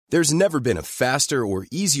There's never been a faster or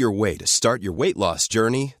easier way to start your weight loss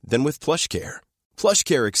journey than with PlushCare.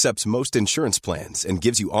 PlushCare accepts most insurance plans and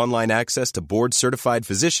gives you online access to board-certified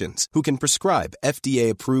physicians who can prescribe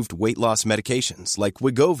FDA-approved weight loss medications like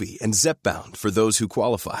Wegovy and Zepbound for those who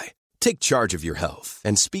qualify. Take charge of your health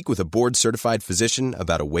and speak with a board-certified physician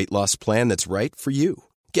about a weight loss plan that's right for you.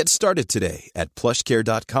 Get started today at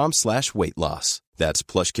plushcare.com/weight loss. That's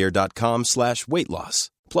plushcare.com/weight loss.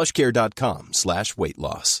 plushcare.com/weight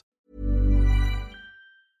loss.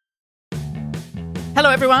 Hello,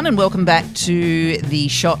 everyone, and welcome back to the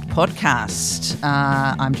Shot podcast.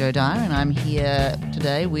 I'm Jo Dyer, and I'm here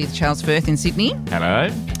today with Charles Firth in Sydney. Hello.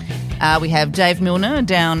 We have Dave Milner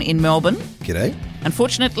down in Melbourne. G'day.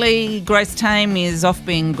 Unfortunately, Grace Tame is off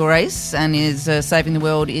being Grace and is saving the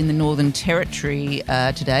world in the Northern Territory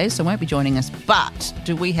today, so won't be joining us. But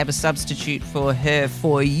do we have a substitute for her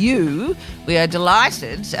for you? We are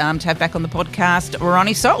delighted to have back on the podcast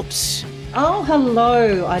Ronnie Salt. Oh,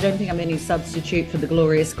 hello. I don't think I'm any substitute for the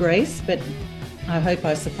glorious Grace, but I hope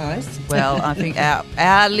I suffice. Well, I think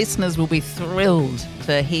our listeners will be thrilled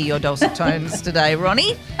to hear your dulcet tones today,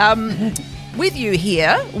 Ronnie. With you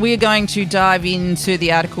here, we're going to dive into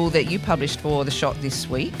the article that you published for The Shot this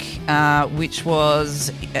week, which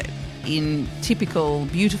was, in typical,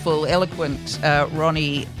 beautiful, eloquent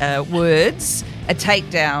Ronnie words, a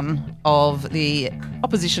takedown of the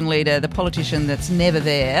opposition leader, the politician that's never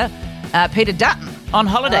there, Peter Dutton, on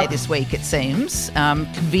holiday this week, it seems,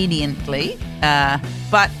 conveniently.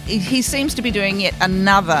 But he seems to be doing yet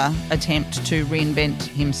another attempt to reinvent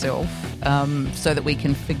himself so that we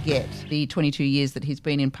can forget the 22 years that he's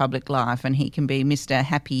been in public life and he can be Mr.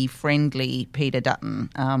 Happy, Friendly Peter Dutton,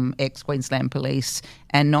 ex-Queensland Police,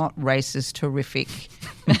 and not racist, horrific,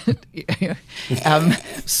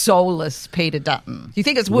 soulless Peter Dutton. Do you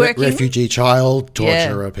think it's working? Refugee child,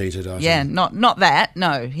 torturer Peter Dutton. Yeah, not that.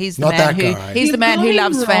 No, he's the Not man that who guy. he's the man who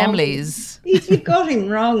loves wrong. families. You've got him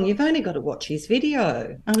wrong. You've only got to watch his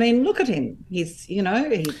video. I mean, look at him. He's,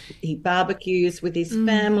 he barbecues with his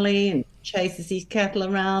family and chases his cattle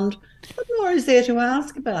around. What more is there to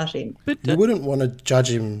ask about him? You wouldn't want to judge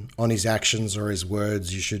him on his actions or his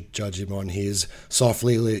words. You should judge him on his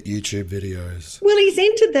softly lit YouTube videos. Well, he's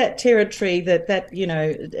entered that territory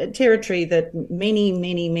territory that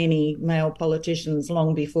many male politicians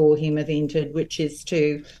long before him have entered, which is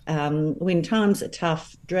to, when times are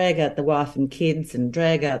tough, drag out the wife and kids and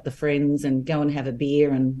drag out the friends and go and have a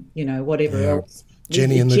beer and, whatever else.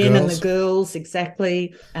 Jenny and the Jen girls. and the girls,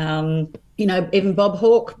 exactly. Even Bob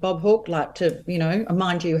Hawke liked to,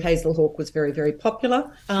 mind you, Hazel Hawke was very, very popular.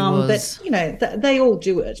 But, they all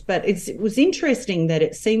do it. But it was interesting that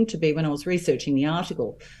it seemed to be, when I was researching the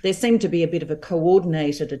article, there seemed to be a bit of a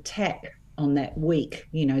coordinated attack on that week.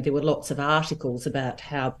 There were lots of articles about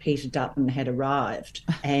how Peter Dutton had arrived.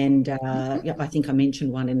 And I think I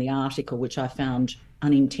mentioned one in the article, which I found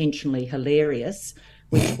unintentionally hilarious,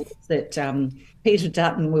 which was that Peter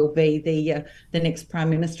Dutton will be the next Prime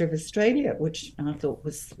Minister of Australia, which I thought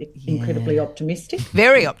was incredibly optimistic.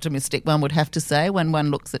 Very optimistic, one would have to say, when one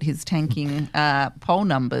looks at his tanking poll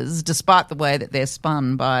numbers, despite the way that they're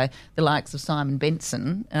spun by the likes of Simon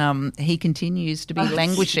Benson. He continues to be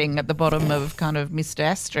languishing at the bottom of kind of Mr.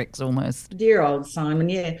 Asterix almost. Dear old Simon,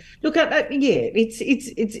 yeah. Look,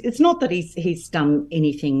 it's not that he's done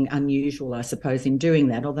anything unusual, I suppose, in doing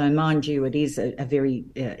that, although, mind you, it is a very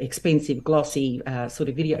expensive, glossy sort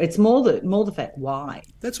of video. It's more the fact why.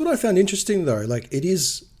 That's what I found interesting, though. Like, it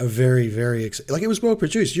is a very, very... it was well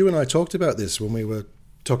produced. You and I talked about this when we were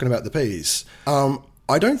talking about the piece.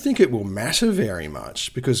 I don't think it will matter very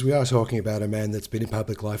much because we are talking about a man that's been in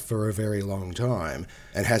public life for a very long time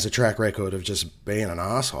and has a track record of just being an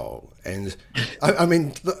asshole. And I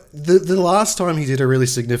mean, the last time he did a really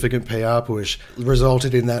significant PR push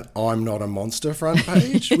resulted in that "I'm not a monster" front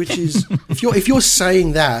page, which is if you're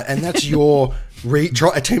saying that and that's your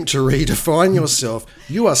attempt to redefine yourself,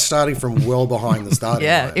 you are starting from well behind the starting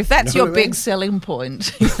line. If that's your big selling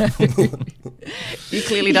point, you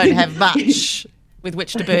clearly don't have much with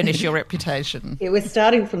which to burnish your reputation. Yeah, we're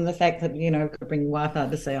starting from the fact that, could bring your wife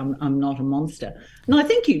out to say, I'm not a monster. And I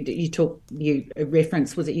think you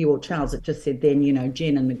referenced, was it you or Charles that just said then,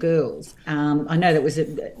 Jen and the girls. I know that was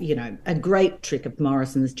a great trick of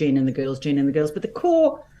Morrison's, Jen and the girls, but the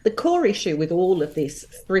core issue with all of this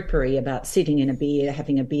frippery about sitting in a beer,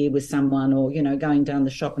 having a beer with someone, or, going down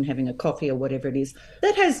the shop and having a coffee or whatever it is,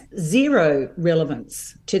 that has zero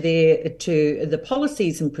relevance to the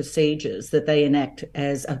policies and procedures that they enact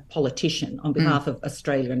as a politician on behalf of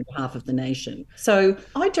Australia and on behalf of the nation. So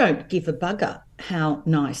I don't give a bugger how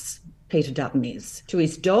nice Peter Dutton is to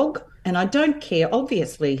his dog. And I don't care.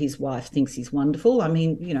 Obviously, his wife thinks he's wonderful. I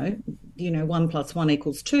mean, 1 + 1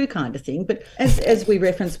 = 2 kind of thing. But as we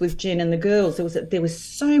referenced with Jen and the girls, there was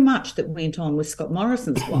so much that went on with Scott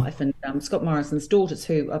Morrison's wife and Scott Morrison's daughters,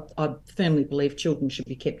 who I firmly believe children should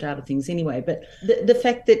be kept out of things anyway. But the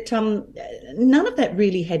fact that none of that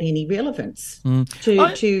really had any relevance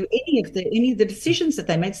to any of the decisions that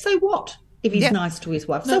they made. So what if he's nice to his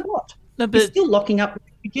wife? So what? No, but he's still locking up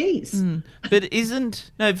refugees. But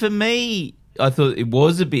for me, I thought it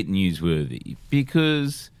was a bit newsworthy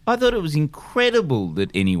because I thought it was incredible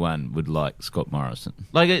that anyone would like Scott Morrison.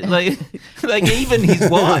 Like even his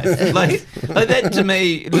wife. Like that to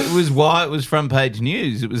me was why it was front page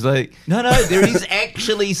news. It was like, no, there is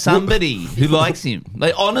actually somebody who likes him.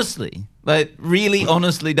 Like honestly. Like really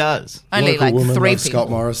honestly does. Only Local like woman 3 loves people. Scott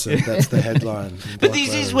Morrison. That's the headline. But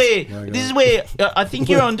this is where I think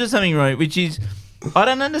you're onto something, right? Which is I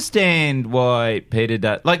don't understand why Peter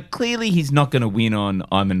Dutton. Like clearly he's not going to win on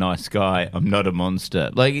 "I'm a nice guy, I'm not a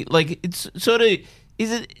monster." Like it's sort of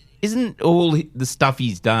isn't all the stuff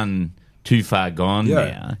he's done too far gone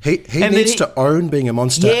now? He needs to own being a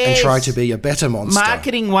monster and try to be a better monster.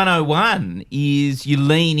 Marketing 101 is you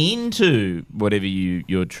lean into whatever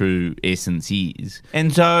your true essence is.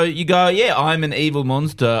 And so you go, I'm an evil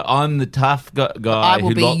monster. I'm the tough guy I will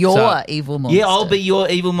who be locks your up. evil monster. Yeah, I'll be your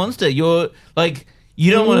evil monster. You're like,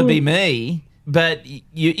 you don't want to be me. But,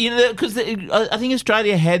 because I think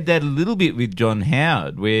Australia had that a little bit with John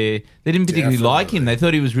Howard where they didn't particularly like him. They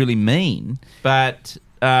thought he was really mean, but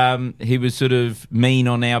he was sort of mean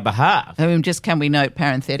on our behalf. I mean, can we note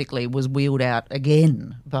parenthetically, was wheeled out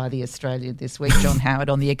again by the Australian this week, John Howard,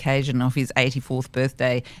 on the occasion of his 84th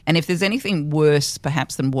birthday. And if there's anything worse,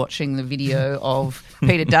 perhaps, than watching the video of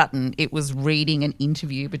Peter Dutton, it was reading an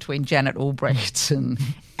interview between Janet Albrecht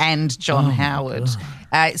and John Howard,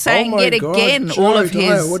 saying yet again all of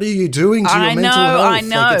his... What are you doing to your mental health? I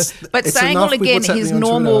know. But it's saying all again his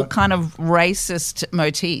normal Twitter. kind of racist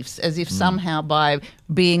motifs, as if somehow by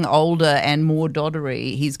being older and more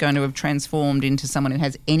doddery, he's going to have transformed into someone who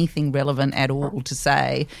has anything relevant at all to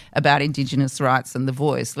say about Indigenous rights and the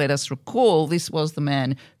voice. Let us recall this was the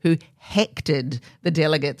man who hectored the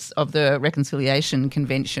delegates of the Reconciliation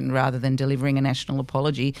Convention rather than delivering a national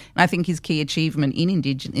apology. And I think his key achievement in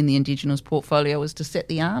the Indigenous portfolio was to set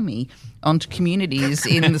the army onto communities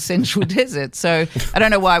in the Central Desert. So I don't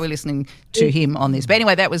know why we're listening to him on this. But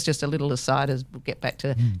anyway, that was just a little aside as we'll get back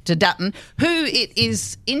to Dutton, who it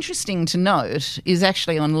is interesting to note is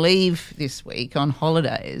actually on leave this week, on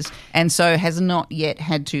holidays, and so has not yet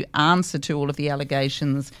had to answer to all of the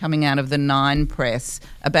allegations coming out of the Nine press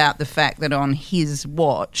about the fact that on his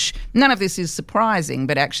watch, none of this is surprising,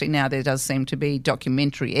 but actually now there does seem to be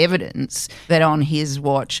documentary evidence that on his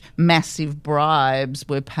watch massive bribes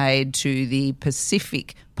were paid to the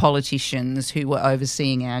Pacific politicians who were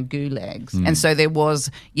overseeing our gulags. And so there was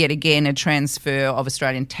yet again a transfer of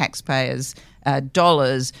Australian taxpayers'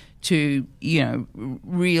 dollars to,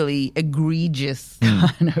 really egregious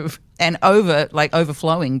kind of and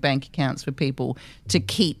overflowing bank accounts for people to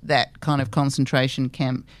keep that kind of concentration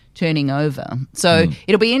camp turning over. So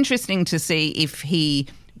it'll be interesting to see if he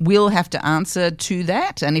will have to answer to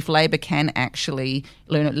that and if Labor can actually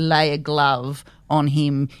lay a glove on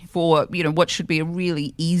him for, what should be a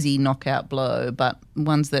really easy knockout blow, but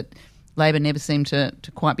ones that Labor never seem to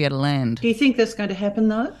quite be able to land. Do you think that's going to happen,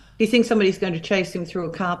 though? Do you think somebody's going to chase him through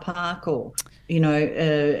a car park or, do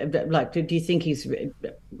you think he's...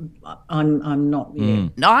 I'm not... Yeah.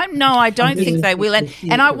 No, I don't think they will.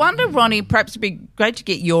 And I wonder, Ronnie, perhaps it'd be great to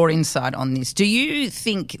get your insight on this. Do you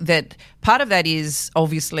think that part of that is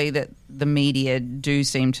obviously that the media do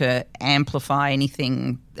seem to amplify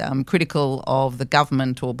anything critical of the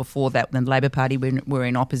government, or before that when the Labor Party were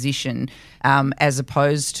in opposition, as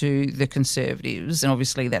opposed to the Conservatives? And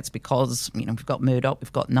obviously that's because, we've got Murdoch,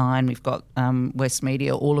 we've got Nine, we've got West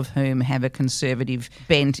Media, all of whom have a conservative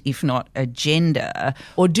bent, if not agenda.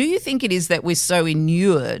 Or do you think it is that we're so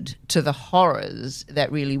inured to the horrors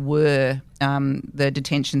that really were the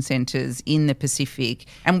detention centres in the Pacific,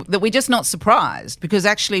 and that we're just not surprised because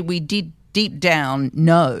actually we did deep down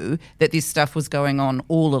know that this stuff was going on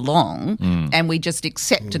all along and we just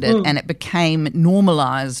accepted it and it became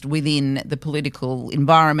normalised within the political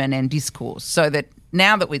environment and discourse, so that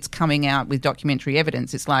now that it's coming out with documentary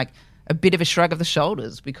evidence, it's like, a bit of a shrug of the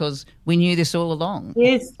shoulders because we knew this all along.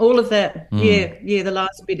 Yes, all of that. Yeah, the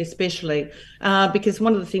last bit especially. Because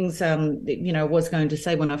one of the things, I was going to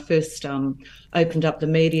say when I first opened up the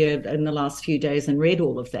media in the last few days and read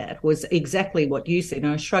all of that was exactly what you said,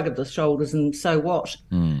 a shrug of the shoulders and so what?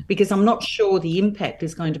 Because I'm not sure the impact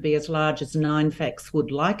is going to be as large as Nine Facts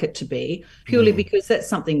would like it to be, purely because that's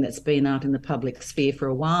something that's been out in the public sphere for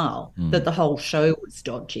a while, that the whole show was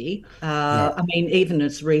dodgy. I mean, even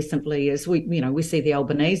as recently as we see the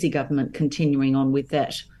Albanese government continuing on with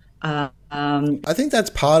that. I think that's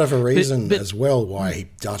part of a reason as well why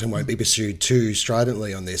Dutton won't be pursued too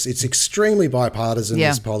stridently on this. It's extremely bipartisan,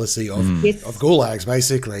 this policy of gulags,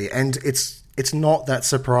 basically, and it's not that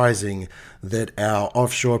surprising that our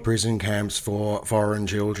offshore prison camps for foreign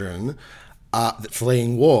children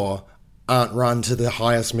fleeing war aren't run to the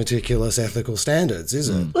highest meticulous ethical standards, is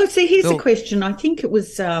it? Well, see, here's a question. I think it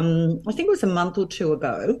was a month or two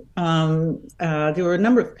ago. There were a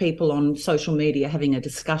number of people on social media having a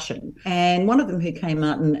discussion, and one of them who came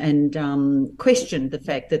out and questioned the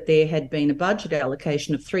fact that there had been a budget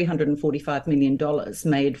allocation of $345 million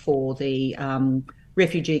made for the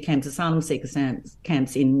refugee camps, asylum seeker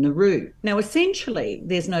camps in Nauru. Now, essentially,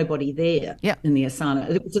 there's nobody there in the asylum.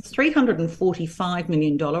 It was a $345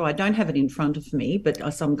 million. I don't have it in front of me, but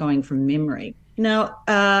so I'm going from memory. Now,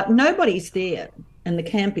 nobody's there. And the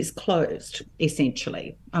camp is closed,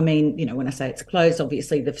 essentially. I mean, when I say it's closed,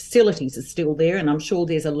 obviously the facilities are still there, and I'm sure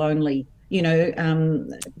there's a lonely,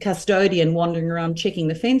 custodian wandering around checking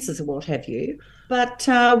the fences or what have you. But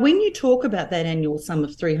when you talk about that annual sum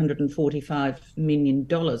of $345 million,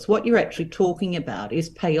 what you're actually talking about is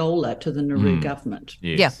payola to the Nauru government.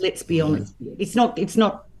 Yes. Let's be honest. It's not,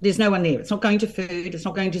 there's no one there. It's not going to food. It's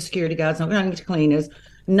not going to security guards. It's not going to cleaners.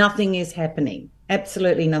 Nothing is happening.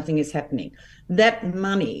 Absolutely nothing is happening. That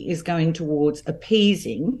money is going towards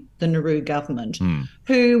appeasing the Nauru government,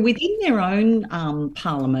 who within their own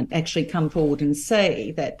parliament actually come forward and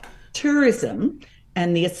say that tourism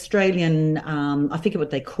and the Australian, I forget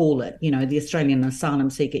what they call it, the Australian asylum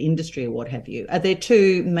seeker industry or what have you, are their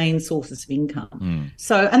two main sources of income.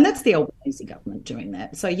 So, and that's the Albanese government doing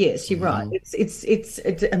that. So yes, you're right. It's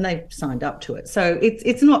and they've signed up to it. So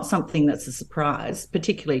it's not something that's a surprise,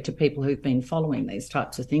 particularly to people who've been following these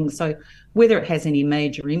types of things. So whether it has any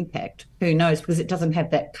major impact, who knows? Because it doesn't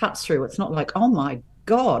have that cut through. It's not like, oh my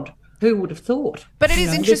God, who would have thought? But it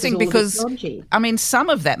is interesting because, I mean, some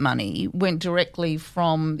of that money went directly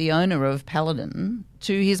from the owner of Paladin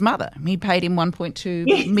to his mother. He paid him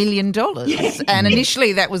 $1.2 million. And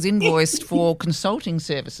initially that was invoiced for consulting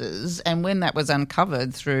services. And when that was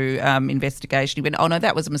uncovered through investigation, he went, oh, no,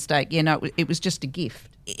 that was a mistake. It was just a gift.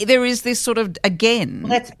 There is this sort of, again,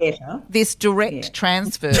 that's better. This direct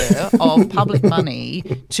transfer of public money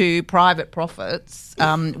to private profits,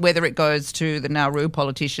 whether it goes to the Nauru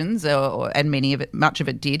politicians, and much of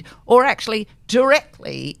it did, or actually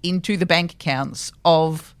directly into the bank accounts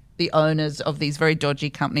of the owners of these very dodgy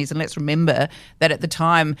companies. And let's remember that at the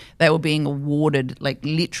time they were being awarded like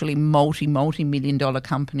literally multi-million dollar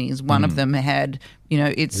companies. One of them had,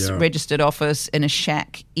 its registered office in a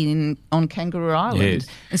shack on Kangaroo Island. Yes.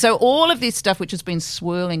 And so all of this stuff, which has been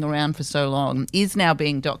swirling around for so long, is now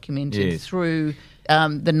being documented through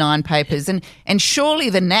the 9 papers. And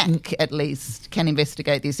surely the NAC at least can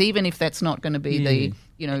investigate this, even if that's not going to be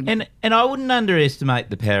And I wouldn't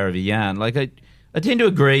underestimate the power of a yarn. Like I tend to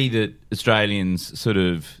agree that Australians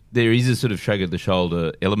there is a sort of shrug of the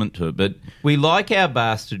shoulder element to it, but we like our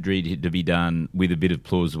bastardry to be done with a bit of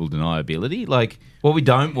plausible deniability. Like, what we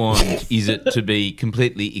don't want is it to be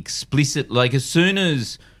completely explicit. Like, as soon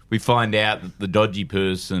as we find out that the dodgy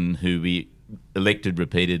person who we elected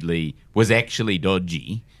repeatedly was actually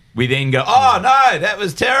dodgy, we then go, oh, no, that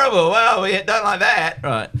was terrible. Well, we don't like that.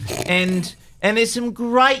 Right. And there's some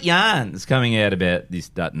great yarns coming out about this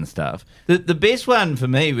Dutton stuff. The best one for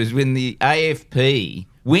me was when the AFP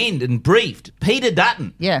went and briefed Peter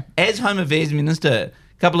Dutton as Home Affairs Minister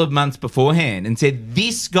a couple of months beforehand and said,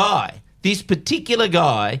 this particular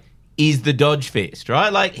guy is the Dodge Fest,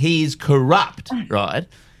 right? Like, he is corrupt, right?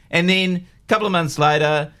 And then a couple of months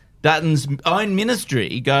later, Dutton's own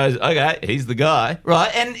ministry goes, okay, he's the guy,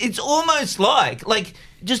 right? And it's almost like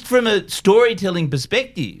just from a storytelling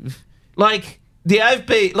perspective, like, the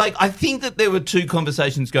AFP, I think that there were two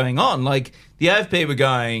conversations going on. Like, the AFP were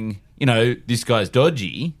going, this guy's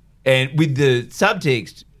dodgy, and with the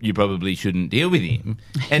subtext, you probably shouldn't deal with him.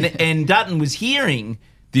 And Dutton was hearing,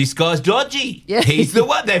 this guy's dodgy. Yeah. He's the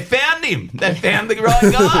one. They found him. They found the right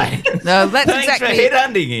guy. No, that's Thanks for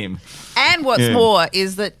headhunting him. And what's more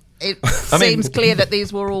is that it seems clear that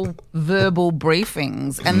these were all verbal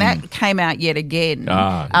briefings, and that came out yet again,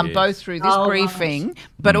 both through this briefing,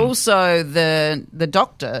 but also the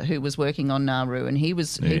doctor who was working on Nauru, and he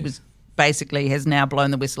was basically has now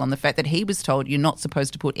blown the whistle on the fact that he was told you're not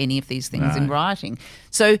supposed to put any of these things in writing.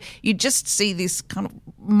 So you just see this kind of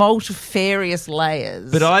multifarious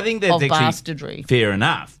layers but I think that's of actually bastardry. Fair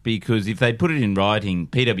enough, because if they put it in writing,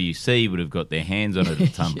 PwC would have got their hands on it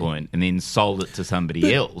at some point and then sold it to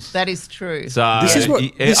somebody else. That is true. So This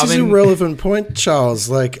is a relevant point, Charles.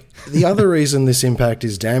 Like, the other reason this impact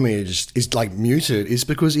is damaged, is like muted, is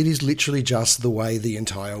because it is literally just the way the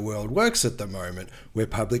entire world works at the moment, where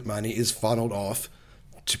public money is funneled off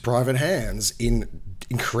to private hands in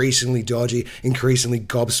increasingly dodgy, increasingly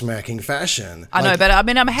gobsmacking fashion. I know, but I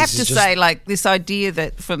mean, I have to say, like, this idea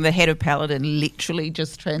that from the head of Paladin literally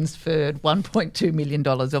just transferred $1.2 million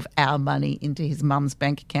of our money into his mum's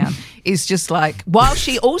bank account is just like, while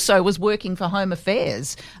she also was working for Home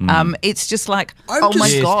Affairs, it's just like,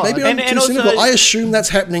 my God. Maybe I'm too cynical. I assume that's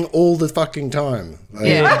happening all the fucking time.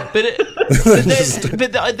 Yeah. but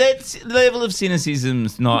that level of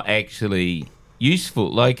cynicism's not actually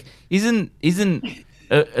useful. Like, isn't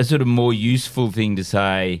a sort of more useful thing to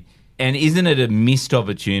say, and isn't it a missed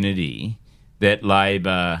opportunity that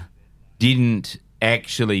Labor didn't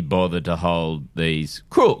actually bother to hold these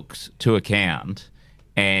crooks to account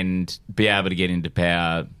and be able to get into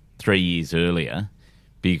power 3 years earlier,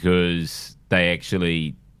 because they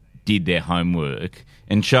actually did their homework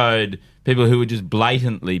and showed people who were just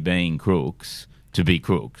blatantly being crooks to be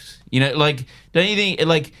crooks? You know, like, don't you think,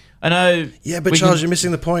 like, I know... Yeah, but Charles, you're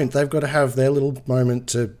missing the point. They've got to have their little moment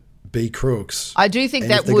to be crooks. I do think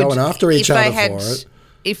and that if they're going after each other for it...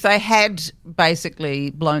 If they had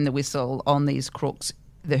basically blown the whistle on these crooks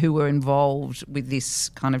who were involved with this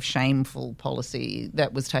kind of shameful policy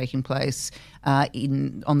that was taking place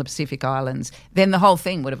on the Pacific Islands, then the whole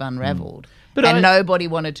thing would have unravelled. And nobody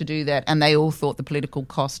wanted to do that, and they all thought the political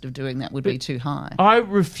cost of doing that would be too high. I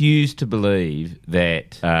refuse to believe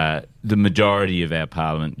that the majority of our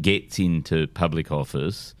parliament gets into public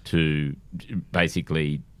office to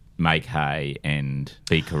basically make hay and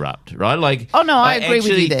be corrupt, right? Like, I agree with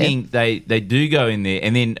you there. I actually think they do go in there,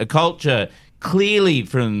 and then a culture clearly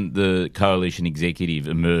from the coalition executive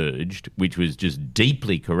emerged, which was just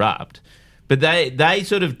deeply corrupt. But they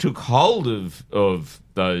sort of took hold of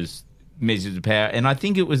those measures of power, and I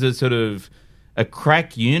think it was a sort of a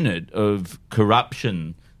crack unit of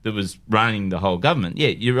corruption that was running the whole government. Yeah,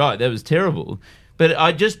 you're right, that was terrible. But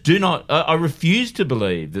I just do not... I refuse to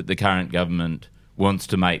believe that the current government wants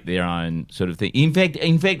to make their own sort of thing. In fact,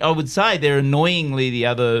 I would say they're annoyingly the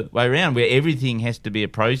other way around, where everything has to be a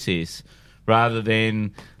process rather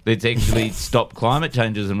than let's actually stop climate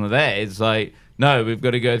changes and all that. It's like, no, we've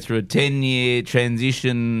got to go through a 10-year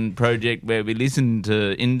transition project where we listen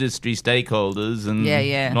to industry stakeholders and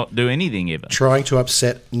not do anything ever. Trying to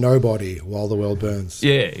upset nobody while the world burns.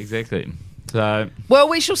 Yeah, exactly. So, well,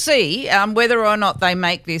 we shall see whether or not they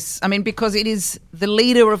make this. I mean, because it is the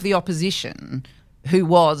leader of the opposition who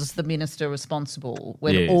was the minister responsible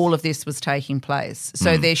when all of this was taking place.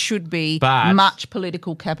 So there should be much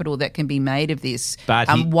political capital that can be made of this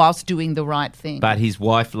whilst doing the right thing. But his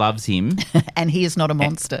wife loves him. And he is not a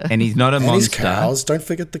monster. And he's not a monster. And his cows. Don't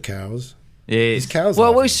forget the cows. Yes. His cows.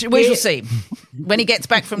 Well, we shall see. When he gets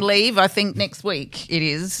back from leave, I think next week it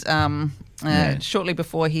is, shortly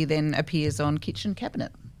before he then appears on Kitchen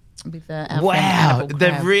Cabinet. With wow.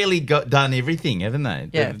 They've really done everything, haven't they?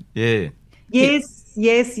 Yeah. Yes.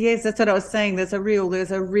 That's what I was saying. There's a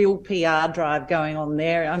real PR drive going on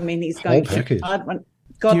there. I mean, he's going to...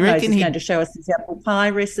 God knows he's going to show us his apple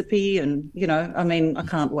pie recipe, and I mean, I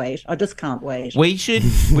can't wait. I just can't wait. We should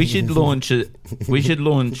launch a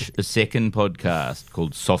second podcast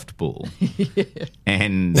called Softball,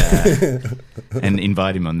 and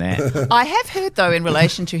invite him on that. I have heard though, in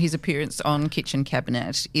relation to his appearance on Kitchen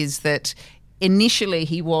Cabinet, is that initially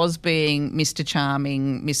he was being Mr.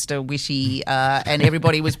 Charming, Mr. Witty, and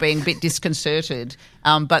everybody was being a bit disconcerted.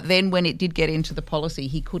 But then when it did get into the policy,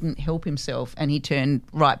 he couldn't help himself and he turned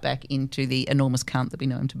right back into the enormous cunt that we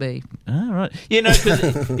know him to be. Oh, right. Yeah, no,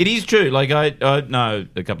 because it is true. Like I know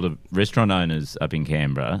a couple of restaurant owners up in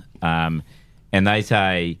Canberra, and they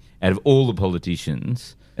say out of all the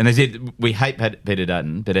politicians... And they said, we hate Peter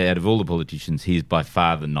Dutton, but out of all the politicians, he's by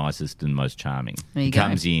far the nicest and most charming. He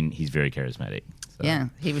comes in, he's very charismatic. So. Yeah,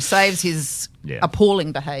 he saves his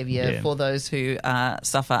appalling behaviour for those who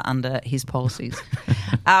suffer under his policies.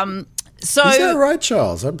 Is that right,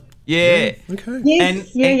 Charles? Yeah. Okay.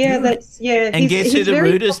 Yes, that's. And guess who the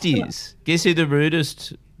rudest is? Guess who the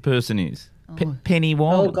rudest person is? Penny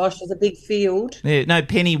Wong. Oh, gosh, there's a big field. Yeah, no,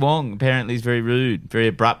 Penny Wong apparently is very rude, very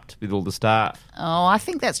abrupt with all the staff. Oh, I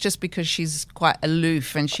think that's just because she's quite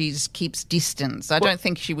aloof and she keeps distance. I don't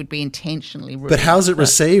think she would be intentionally rude. But how's it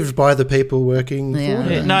received by the people working for her?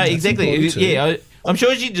 Yeah, no, That's exactly. important too. Yeah, I'm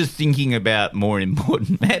sure she's just thinking about more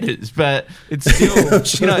important matters, but it's still,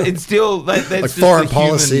 it's still that's like just foreign a human-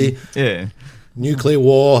 policy. Yeah, Nuclear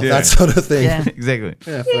war, that sort of thing. Yeah. exactly.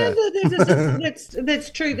 Yeah, Yeah, fair. that's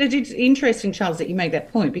true. It's interesting, Charles, that you make that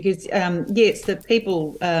point because yes, the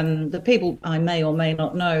people I may or may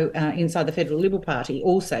not know inside the Federal Liberal Party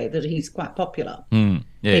all say that he's quite popular. Yeah.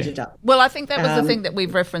 Headed up. Well, I think that was the thing that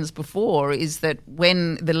we've referenced before is that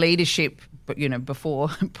when the leadership, before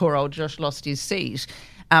poor old Josh lost his seat,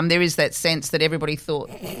 there is that sense that everybody thought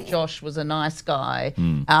Josh was a nice guy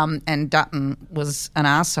and Dutton was an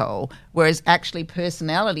arsehole, whereas actually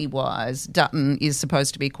personality-wise, Dutton is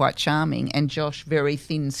supposed to be quite charming and Josh very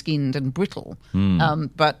thin-skinned and brittle.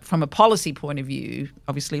 But from a policy point of view,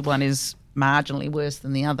 obviously one is marginally worse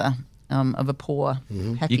than the other of a poor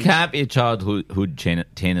package. You can't be a childhood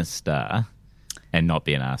tennis star and not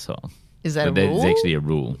be an arsehole. Is that a That's rule? actually a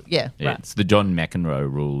rule. Yeah, right. It's the John McEnroe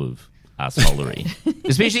rule of arseholery,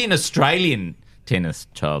 especially an Australian tennis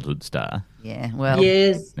childhood star. Yeah, well...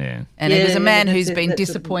 Yes. Yeah. And it was a man that's who's a- been that's a-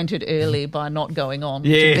 disappointed early by not going on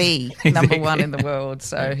Yes, to be number one in the world.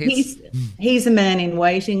 So He's a man in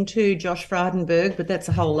waiting too, Josh Frydenberg, but that's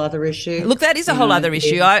a whole other issue. look, that is a whole other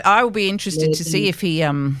issue. Yeah. I will be interested to see if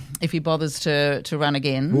he bothers to run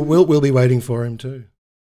again. We'll be waiting for him too.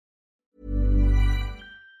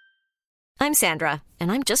 I'm Sandra,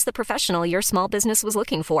 and I'm just the professional your small business was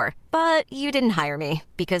looking for. But you didn't hire me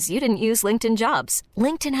because you didn't use LinkedIn Jobs.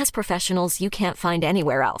 LinkedIn has professionals you can't find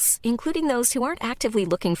anywhere else, including those who aren't actively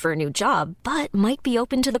looking for a new job, but might be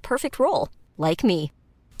open to the perfect role, like me.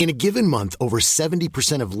 In a given month, over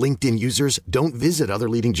 70% of LinkedIn users don't visit other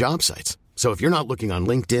leading job sites. So if you're not looking on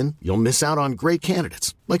LinkedIn, you'll miss out on great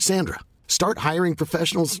candidates like Sandra. Start hiring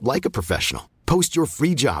professionals like a professional. Post your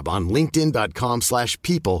free job on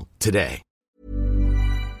linkedin.com/people today.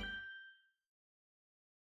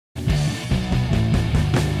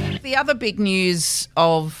 The other big news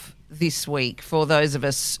of this week for those of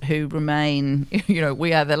us who remain,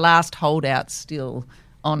 we are the last holdouts still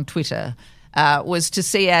on Twitter, was to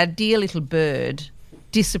see our dear little bird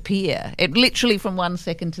disappear. It literally from 1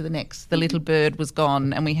 second to the next, the little bird was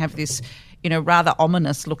gone and we have this, rather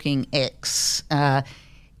ominous looking X.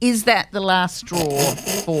 Is that the last straw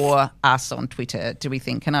for us on Twitter, do we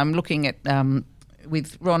think? And I'm looking at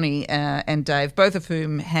with Ronnie and Dave, both of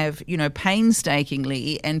whom have,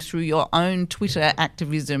 painstakingly and through your own Twitter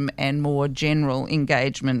activism and more general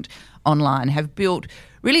engagement online have built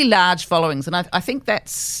really large followings. And I think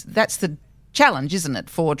that's the challenge, isn't it,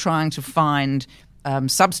 for trying to find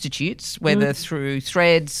substitutes, whether through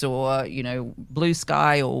Threads or, Blue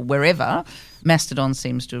Sky or wherever. Mastodon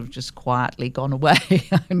seems to have just quietly gone away,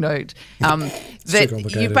 I note.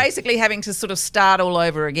 That you're basically having to sort of start all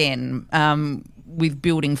over again with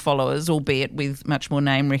building followers, albeit with much more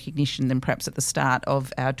name recognition than perhaps at the start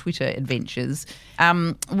of our Twitter adventures.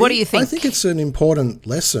 What do you think? I think it's an important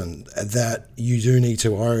lesson that you do need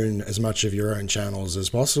to own as much of your own channels as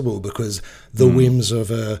possible because the whims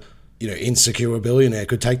of a insecure billionaire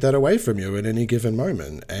could take that away from you at any given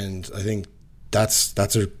moment. And I think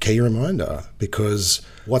that's a key reminder because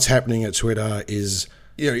what's happening at Twitter is,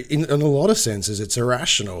 in a lot of senses, it's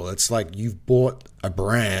irrational. It's like you've bought a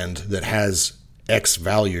brand that has X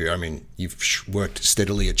value. I mean, you've worked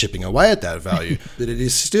steadily at chipping away at that value, that it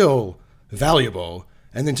is still valuable.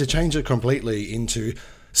 And then to change it completely into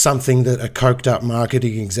something that a coked up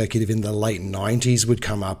marketing executive in the late 90s would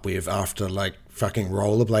come up with after fucking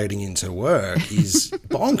rollerblading into work is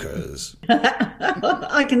bonkers.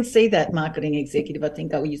 I can see that marketing executive. I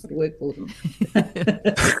think I used to work for them.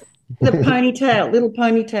 The little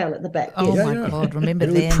ponytail at the back. Oh, yes. my God, remember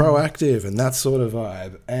really them. proactive and that sort of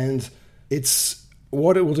vibe. And it's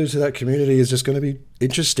what it will do to that community is just going to be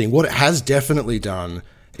interesting. What it has definitely done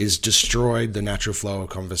is destroyed the natural flow of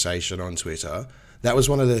conversation on Twitter. That was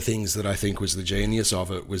one of the things that I think was the genius of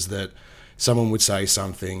it, was that someone would say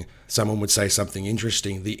something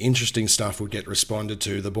interesting, the interesting stuff would get responded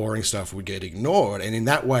to, the boring stuff would get ignored, and in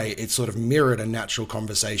that way it sort of mirrored a natural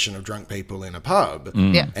conversation of drunk people in a pub.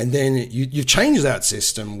 Yeah. And then you've changed that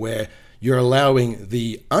system where you're allowing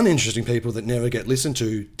the uninteresting people that never get listened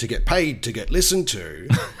to get paid to get listened to,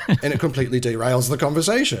 and it completely derails the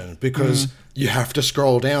conversation because you have to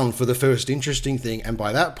scroll down for the first interesting thing, and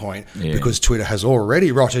by that point, because Twitter has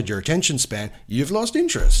already rotted your attention span, you've lost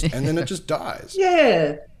interest, and then it just dies.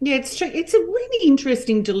 Yeah, it's true. It's a really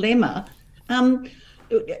interesting dilemma.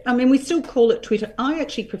 I mean, we still call it Twitter. I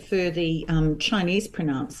actually prefer the Chinese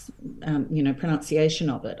pronunciation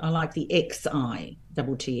of it. I like the XI,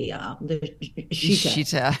 double TER, the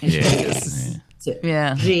shitter.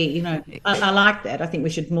 Yeah. Gee, I like that. I think we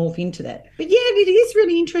should morph into that. But yeah, it is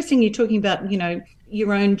really interesting. You're talking about,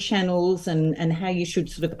 your own channels and how you should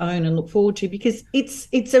sort of own and look forward to, because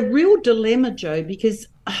it's a real dilemma, Joe, because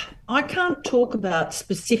I can't talk about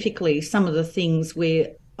specifically some of the things where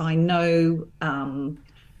I know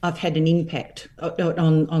I've had an impact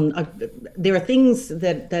on there are things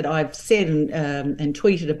that I've said and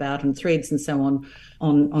tweeted about and threads and so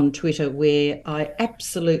on Twitter where I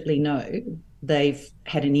absolutely know they've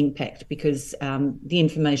had an impact because the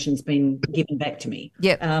information's been given back to me.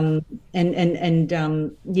 Yeah. I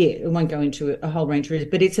won't go into a whole range of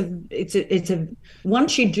reasons, but it's a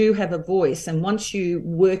once you do have a voice and once you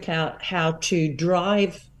work out how to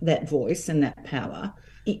drive that voice and that power,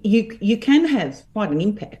 you can have quite an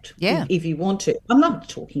impact if you want to. I'm not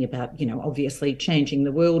talking about, obviously changing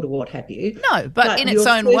the world or what have you. No, but in its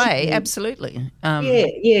own way, absolutely.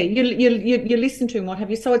 You listen to and what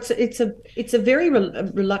have you. So it's a very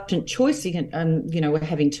reluctant choice we're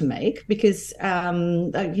having to make because I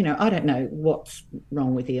don't know what's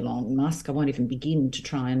wrong with Elon Musk. I won't even begin to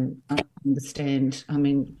try and understand. I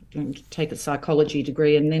mean, take a psychology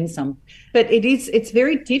degree and then some. But it's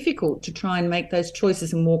very difficult to try and make those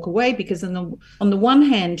choices and walk away because on the one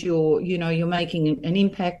hand you're making an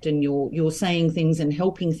impact and you're saying things and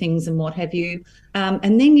helping things and what have you,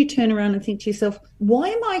 and then you turn around and think to yourself, why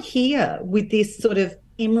am I here with this sort of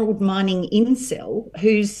emerald mining incel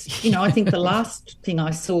who's, I think the last thing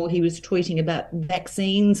I saw, he was tweeting about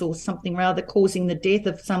vaccines or something rather causing the death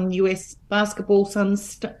of some US basketball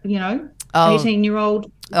son's, 18-year-old.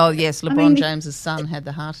 Oh, yes, LeBron James's son had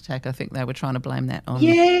the heart attack. I think they were trying to blame that on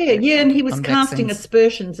and he was casting vaccines.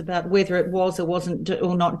 Aspersions about whether it was or wasn't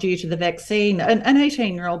or not due to the vaccine. An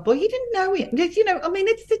 18-year-old boy, he didn't know it.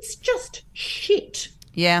 It's just shit.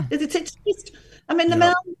 Yeah. It's just,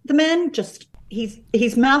 the man just,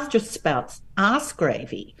 his mouth just spouts arse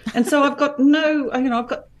gravy. And so I've got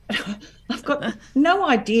I've got no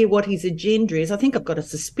idea what his agenda is. I think I've got a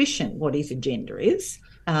suspicion what his agenda is.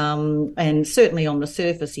 And certainly on the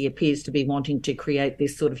surface, he appears to be wanting to create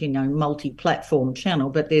this sort of, multi-platform channel.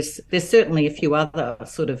 But there's certainly a few other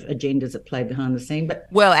sort of agendas at play behind the scene. But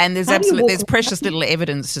and there's precious little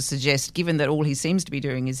evidence to suggest, given that all he seems to be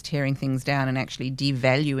doing is tearing things down and actually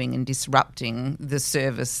devaluing and disrupting the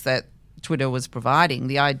service that Twitter was providing,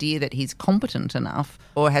 the idea that he's competent enough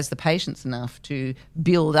or has the patience enough to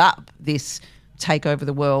build up this take over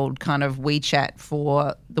the world kind of WeChat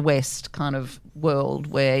for the West kind of world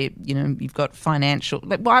where, you've got financial...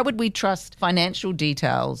 why would we trust financial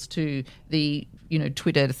details to the,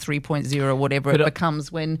 Twitter 3.0 or whatever it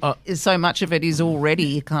becomes when so much of it is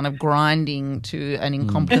already kind of grinding to an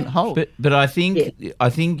incompetent halt? But I think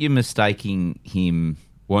you're mistaking him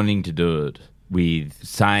wanting to do it with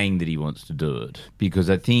saying that he wants to do it, because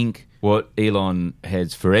I think what Elon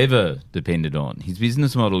has forever depended on, his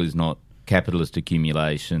business model is not capitalist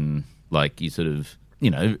accumulation like you sort of,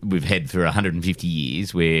 we've had for 150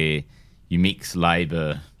 years where you mix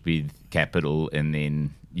labour with capital and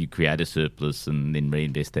then you create a surplus and then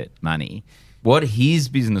reinvest that money. What his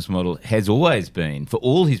business model has always been, for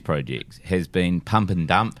all his projects, has been pump and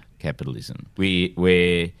dump capitalism,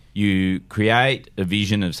 where you create a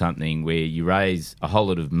vision of something where you raise a whole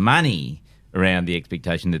lot of money around the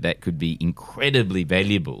expectation that could be incredibly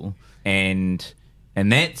valuable, and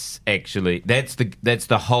that's actually that's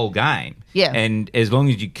the whole game. Yeah. And as long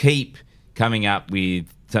as you keep coming up with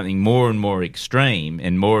something more and more extreme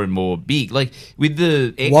and more big, like with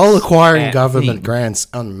the X while acquiring government thing. grants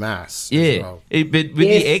en masse. Yeah, as well. but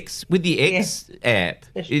with the X app,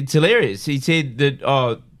 it's hilarious. He said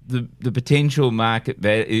that the potential market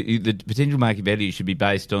value should be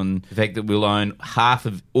based on the fact that we'll own half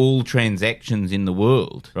of all transactions in the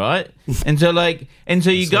world, right? and so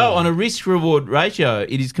you go on a risk reward ratio.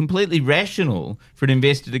 It is completely rational for an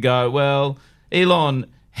investor to go, well, Elon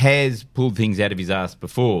has pulled things out of his ass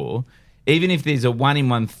before. Even if there's a 1 in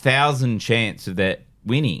 1,000 chance of that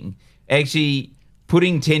winning, actually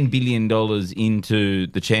putting $10 billion into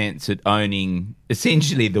the chance at owning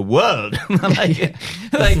essentially the world,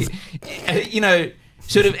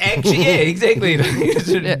 sort of actually, yeah, exactly,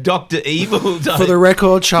 sort of Dr. Evil type. For the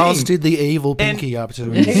record, Charles did the evil pinky up to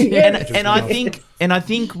him. And I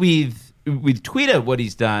think with Twitter, what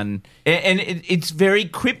he's done, and it's very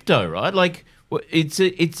crypto, right? Like, it's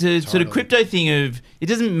a sort of crypto thing of, it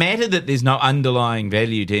doesn't matter that there's no underlying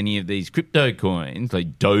value to any of these crypto coins,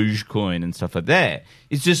 like Dogecoin and stuff like that.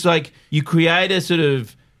 It's just like you create a sort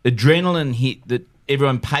of adrenaline hit that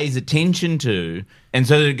everyone pays attention to, and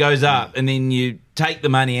so it goes up, and then you take the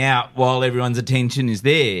money out while everyone's attention is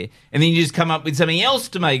there, and then you just come up with something else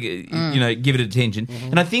to make it, give it attention.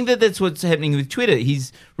 And I think that's what's happening with Twitter.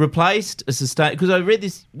 He's replaced a because I read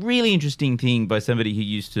this really interesting thing by somebody who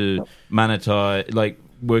used to monetize,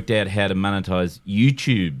 worked out how to monetize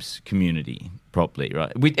YouTube's community properly,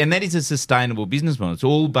 right? And that is a sustainable business model. It's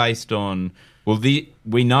all based on,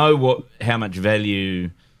 we know how much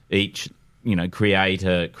value each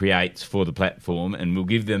creator creates for the platform, and we'll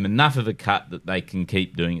give them enough of a cut that they can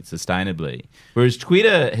keep doing it sustainably. Whereas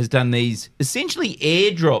Twitter has done these essentially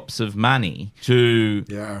airdrops of money to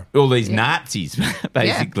all these Nazis,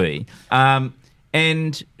 basically. Yeah.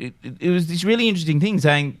 And it was this really interesting thing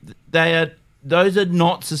saying those are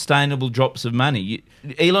not sustainable drops of money.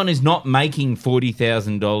 Elon is not making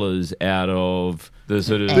 $40,000 out of the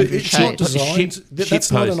sort of it's not designed.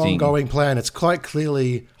 That's not an ongoing plan. It's quite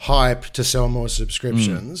clearly hype to sell more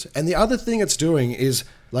subscriptions. And the other thing it's doing is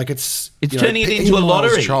it's turning it into a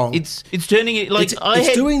lottery. It's turning it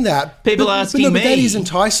it's doing that. People asking me. But that is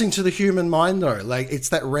enticing to the human mind, though. It's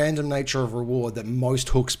that random nature of reward that most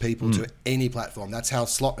hooks people to any platform. That's how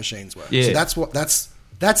slot machines work. Yeah. So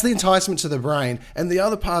that's the enticement to the brain. And the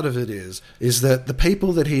other part of it is that the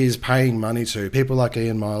people that he is paying money to, people like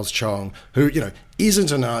Ian Miles Chong, who,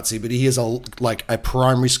 isn't a Nazi, but he is a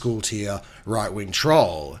primary school tier right-wing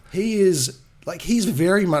troll. He's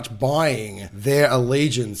very much buying their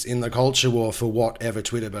allegiance in the culture war for whatever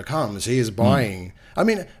Twitter becomes. He is buying. I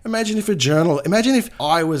mean, imagine if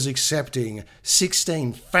I was accepting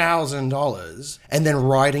 $16,000 and then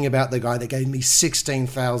writing about the guy that gave me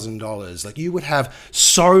 $16,000. You would have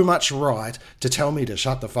so much right to tell me to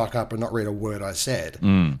shut the fuck up and not read a word I said.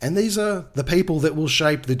 And these are the people that will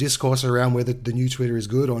shape the discourse around whether the new Twitter is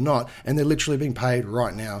good or not. And they're literally being paid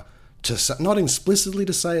right now to not explicitly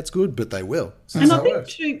to say it's good, but they will. And I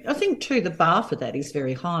think too, the bar for that is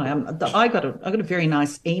very high. I got a very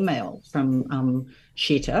nice email from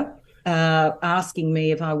Shitter asking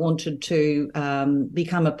me if I wanted to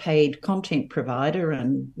become a paid content provider,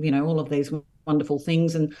 and all of these wonderful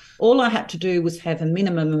things. And all I had to do was have a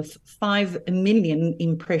minimum of 5 million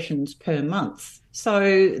impressions per month.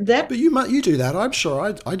 So that. But you do that. I'm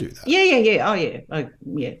sure I do that. Yeah. Oh yeah.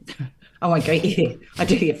 Yeah. I won't go. Yeah, I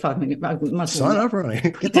do get 5 minutes. Sign up,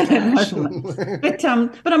 Ronnie. But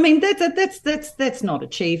I mean that's not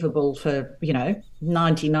achievable for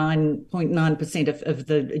 99.9% of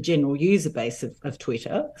the general user base of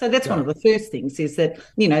Twitter. So that's one of the first things is that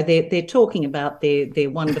they're talking about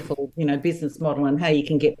their wonderful business model and how you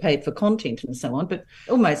can get paid for content and so on. But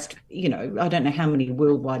almost I don't know how many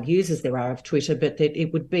worldwide users there are of Twitter, but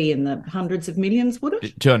it would be in the hundreds of millions, would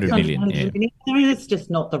it? 200 million. Million. I mean, it's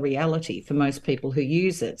just not the reality for most people who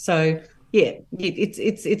use it. So yeah,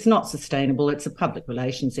 it's not sustainable. It's a public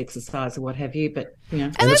relations exercise or what have you. But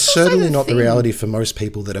and it's certainly not the reality for most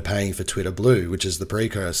people that are paying for Twitter Blue, which is the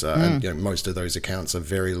precursor. And most of those accounts are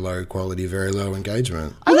very low quality, very low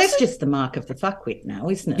engagement. Well, that's just the mark of the fuckwit now,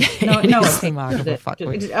 isn't it? No, it's the mark of the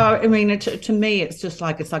fuckwit. I mean, to me, it's just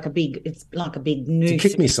like a big noose. It's a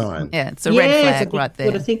kick me sign. Yeah, it's a red flag right there.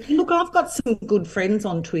 Sort of thing. Look, I've got some good friends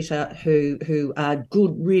on Twitter who are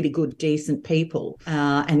good, really good, decent people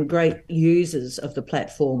and great users of the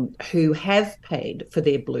platform who have paid for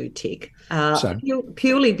their blue tick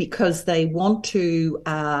purely because they want to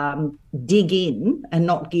dig in and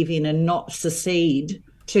not give in and not secede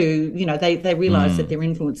to, they realise that their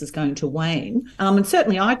influence is going to wane. And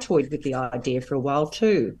certainly I toyed with the idea for a while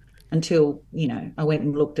too, until, I went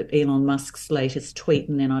and looked at Elon Musk's latest tweet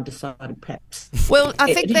and then I decided perhaps. Well,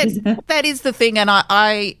 I think that is the thing, and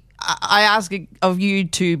I ask of you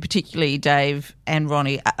two, particularly Dave and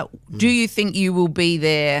Ronnie, do you think you will be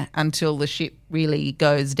there until the ship really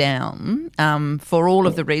goes down for all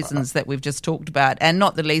of the reasons that we've just talked about, and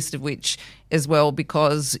not the least of which as well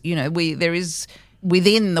because, there is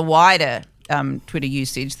within the wider Twitter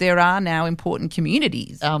usage, there are now important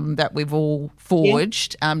communities that we've all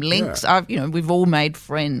forged, links. Yeah. We've all made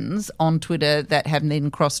friends on Twitter that have then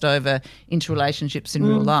crossed over into relationships in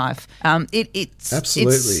real life. It's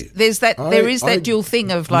absolutely there's that there is that dual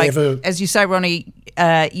thing of as you say, Ronnie,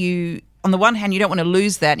 you. On the one hand, you don't want to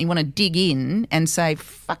lose that. You want to dig in and say,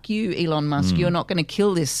 fuck you, Elon Musk, you're not going to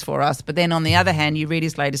kill this for us. But then on the other hand, you read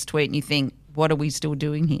his latest tweet and you think, what are we still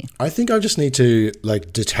doing here? I think I just need to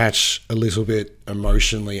detach a little bit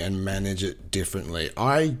emotionally and manage it differently.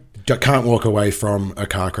 I can't walk away from a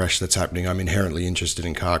car crash that's happening. I'm inherently interested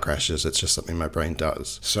in car crashes. It's just something my brain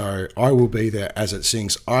does. So I will be there as it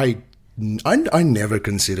sinks. I I never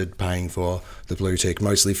considered paying for the blue tick,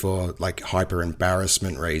 mostly for like hyper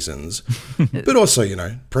embarrassment reasons, but also,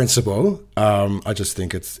 principle. I just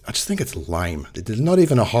think it's lame. There's not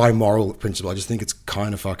even a high moral principle. I just think it's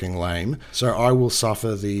kind of fucking lame. So I will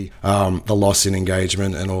suffer the loss in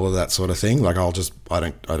engagement and all of that sort of thing. Like I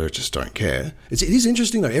just don't care. It is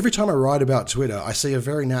interesting though. Every time I write about Twitter, I see a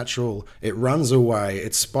very natural. It runs away,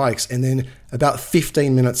 it spikes, and then about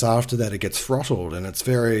 15 minutes after that, it gets throttled, and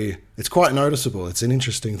it's quite noticeable. It's an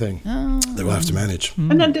interesting thing that we'll have to manage.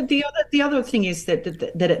 And then the other thing is that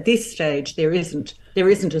at this stage there isn't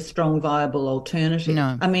a strong viable alternative.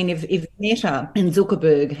 No. I mean, if Meta and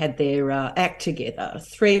Zuckerberg had their act together,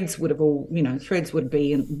 Threads would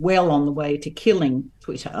be well on the way to killing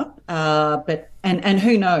Twitter. But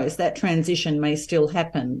who knows, that transition may still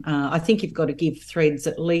happen. I think you've got to give Threads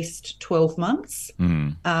at least 12 months.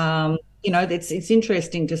 It's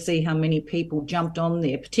interesting to see how many people jumped on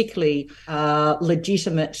there, particularly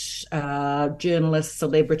legitimate journalists,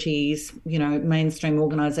 celebrities, mainstream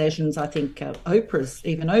organisations. I think Oprah's.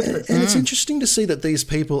 And it's interesting to see that these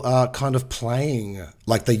people are kind of playing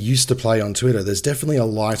like they used to play on Twitter. There's definitely a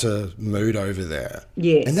lighter mood over there.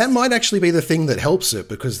 Yes. And that might actually be the thing that helps it,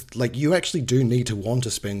 because like you actually do need to want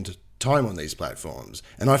to spend time on these platforms.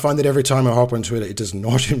 And I find that every time I hop on Twitter, it does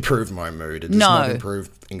not improve my mood. It does not improve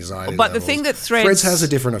anxiety But levels. the thing that Threads has a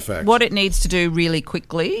different effect. What it needs to do really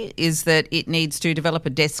quickly is that it needs to develop a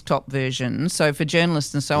desktop version. So for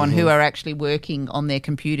journalists and so on who are actually working on their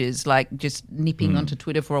computers, like just nipping onto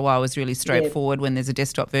Twitter for a while is really straightforward when there's a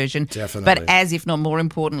desktop version. Definitely. But as if not more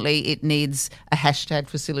importantly, it needs a hashtag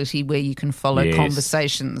facility where you can follow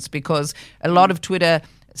conversations, because a lot of Twitter...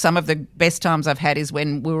 Some of the best times I've had is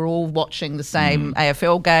when we're all watching the same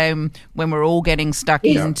AFL game, when we're all getting stuck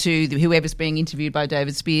into whoever's being interviewed by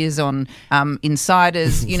David Spears on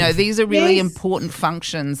Insiders. These are really important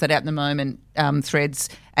functions that at the moment Threads,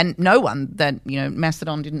 and no one that,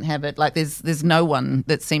 Mastodon didn't have it. Like there's no one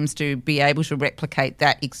that seems to be able to replicate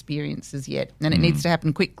that experience as yet. And it needs to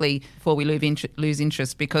happen quickly before we lose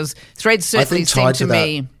interest, because Threads certainly seem to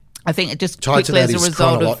me... I think it just tied to quickly that as a is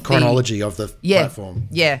result of chronology of the platform.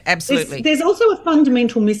 Yeah, absolutely. There's also a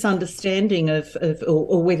fundamental misunderstanding of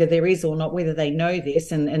or whether there is or not, whether they know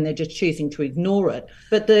this and they're just choosing to ignore it.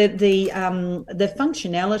 But the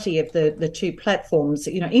functionality of the two platforms,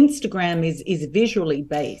 Instagram is visually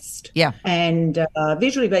based. Yeah. And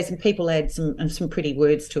visually based, and people add some pretty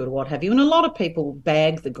words to it or what have you. And a lot of people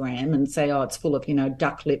bag the gram and say, oh, it's full of,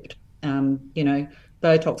 duck-lipped,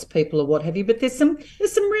 Botox people or what have you, but there's some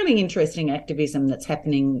really interesting activism that's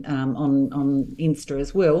happening on Insta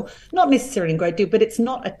as well. Not necessarily in great deal, but it's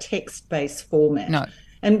not a text-based format. No.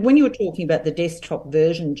 And when you were talking about the desktop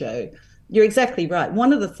version, Joe, you're exactly right.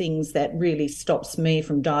 One of the things that really stops me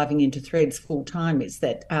from diving into Threads full time is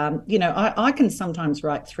that I can sometimes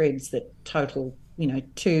write threads that total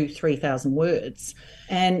 2,000-3,000 words.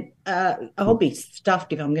 And I'll be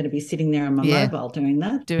stuffed if I'm going to be sitting there on my mobile doing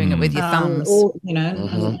that. Doing it with your thumbs. Or,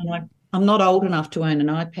 I'm not old enough to own an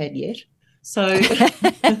iPad yet. So,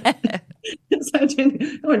 I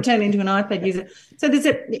won't turn into an iPad user. So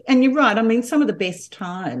and you're right. I mean, some of the best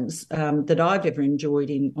times that I've ever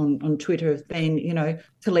enjoyed on Twitter have been,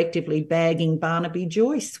 collectively bagging Barnaby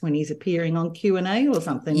Joyce when he's appearing on Q&A or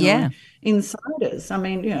something. Yeah. On Insiders. I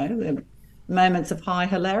mean, moments of high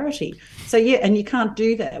hilarity. So and you can't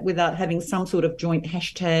do that without having some sort of joint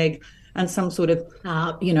hashtag and some sort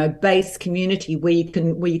of base community where you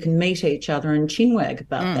can meet each other and chinwag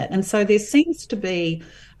about that. And so there seems to be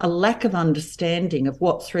a lack of understanding of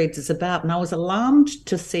what Threads is about. And I was alarmed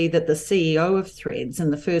to see that the CEO of Threads,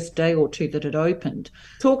 in the first day or two that it opened,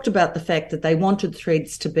 talked about the fact that they wanted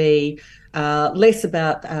Threads to be less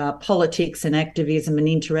about politics and activism and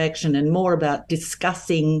interaction and more about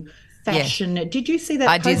discussing fashion. Yeah. Did you see that?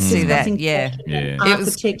 I did see that. Yeah.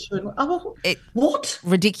 Architecture. What?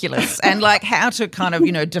 Ridiculous. And like how to kind of,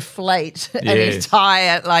 deflate an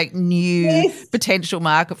entire new potential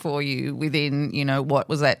market for you within, what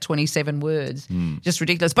was that, 27 words? Just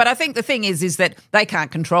ridiculous. But I think the thing is that they can't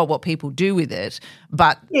control what people do with it,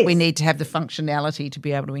 but we need to have the functionality to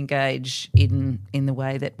be able to engage in the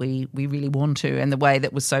way that we really want to, and the way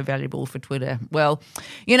that was so valuable for Twitter. Well,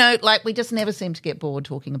 we just never seem to get bored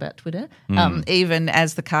talking about Twitter. Even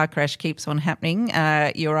as the car crash keeps on happening.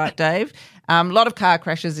 You're right, Dave. A lot of car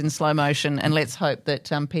crashes in slow motion, and let's hope that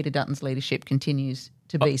Peter Dutton's leadership continues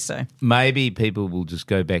to be so. Maybe people will just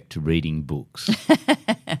go back to reading books.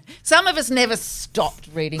 Some of us never stopped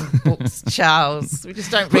reading books, Charles. We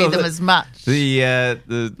just don't read them as much.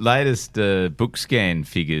 The latest book scan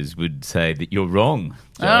figures would say that you're wrong.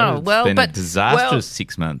 Joe. Oh, well, it's been but- a disastrous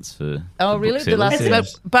 6 months for. Oh, for really? The booksellers,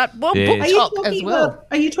 last, yeah. but what Yeah. book Are you talk talking as well? about?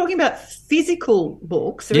 Are you talking about physical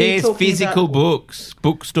books? Or are you Yes, talking physical about, books,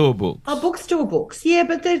 bookstore books. Oh, bookstore books. Yeah,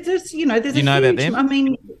 but there's there's Do you a know about huge. them? I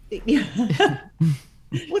mean, yeah.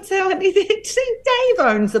 What's that? Dave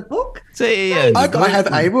owns a book. See, yeah, I have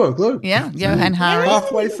a book. Look, Yeah, Johann Hari,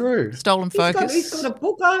 halfway through. Stolen Focus. He's got a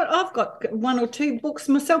book. I've got one or two books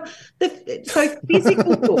myself. So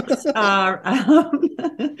physical books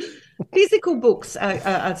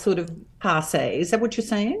are sort of passe. Is that what you're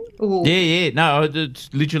saying? Or, Yeah. No, I was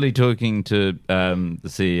literally talking to the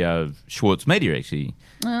CEO of Schwartz Media, actually,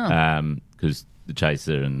 because The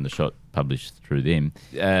Chaser and The Shot published through them.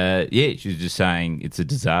 Yeah, she was just saying it's a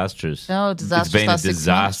disastrous. Oh, disastrous It's been a last 6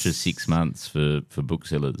 disastrous months. 6 months for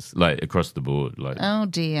booksellers, like across the board. Like, Oh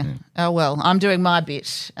dear. Oh well, I'm doing my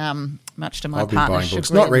bit. Much to my I've been partner's buying books.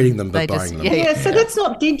 chagrin. Not reading them, but They buying them. Yeah, so that's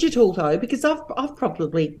not digital though, because I've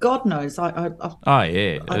probably, God knows, I've oh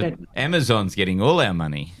yeah, I don't- Amazon's getting all our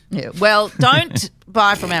money. Yeah. Well, don't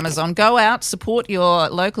buy from Amazon. Go out, support your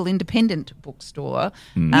local independent bookstore.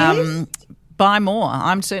 Buy more.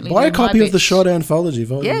 I'm certainly Buy a doing my copy of bit. the Shot Anthology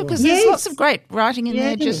volume. Yeah, one. because there's Yes. lots of great writing in there,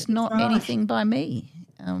 Yeah, just not right. anything by me.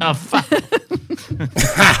 Oh fuck!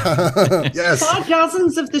 Yes. buy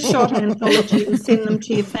dozens of the Shot Anthology and send them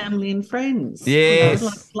to your family and friends.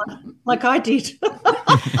 Yes. Like I did.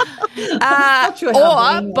 Not sure how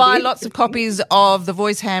Or boring buy that is. lots of copies of The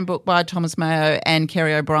Voice Handbook by Thomas Mayo and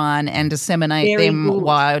Kerry O'Brien and disseminate Very them good.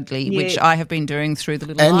 widely, which Yeah. I have been doing through the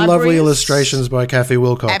little And lovely libraries. illustrations by Kathy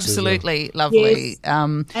Wilcox. as well. Absolutely lovely. Yes.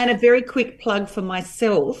 And a very quick plug for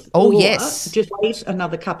myself. Oh, or yes. Just wait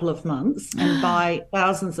another couple of months and buy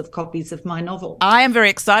thousands of copies of my novel. I am very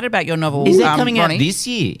excited about your novel. Is that coming Ronnie. out this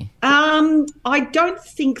year? I don't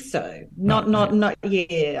think so. Not.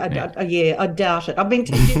 Yeah, I doubt it. I've been.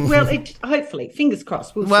 Hopefully, fingers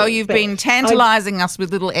crossed. We'll Well, see. you've But been tantalising us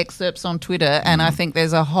with little excerpts on Twitter, and I think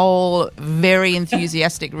there's a whole very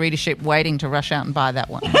enthusiastic readership waiting to rush out and buy that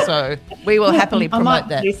one. So we will happily I promote might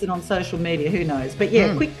that. listen on social media. Who knows? But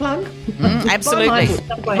yeah, quick plug. Absolutely.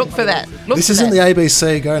 Look for that. Look This for isn't that. the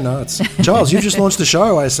ABC. Go nuts. Charles, you've just launched a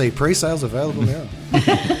show, I see. Pre-sales available now.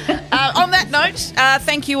 On that note,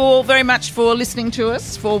 thank you all very much for listening to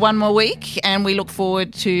us for one more week, and we look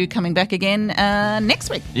forward to coming back again next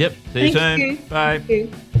week. Yep. See you Thank soon. you. Bye. Thank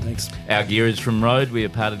you. Thanks. Our gear is from Rode. We are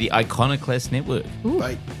part of the Iconoclast Network.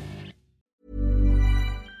 Bye.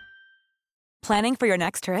 Planning for your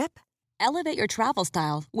next trip? Elevate your travel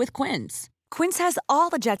style with Quince. Quince has all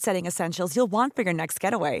the jet-setting essentials you'll want for your next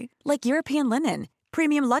getaway, like European linen,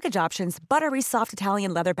 premium luggage options, buttery soft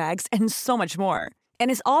Italian leather bags, and so much more. And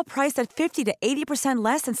is all priced at 50 to 80%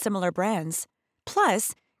 less than similar brands.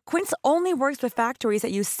 Plus, Quince only works with factories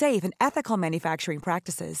that use safe and ethical manufacturing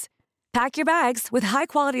practices. Pack your bags with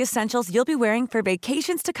high-quality essentials you'll be wearing for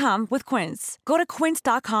vacations to come with Quince. Go to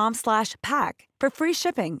quince.com/pack for free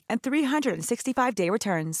shipping and 365-day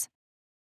returns.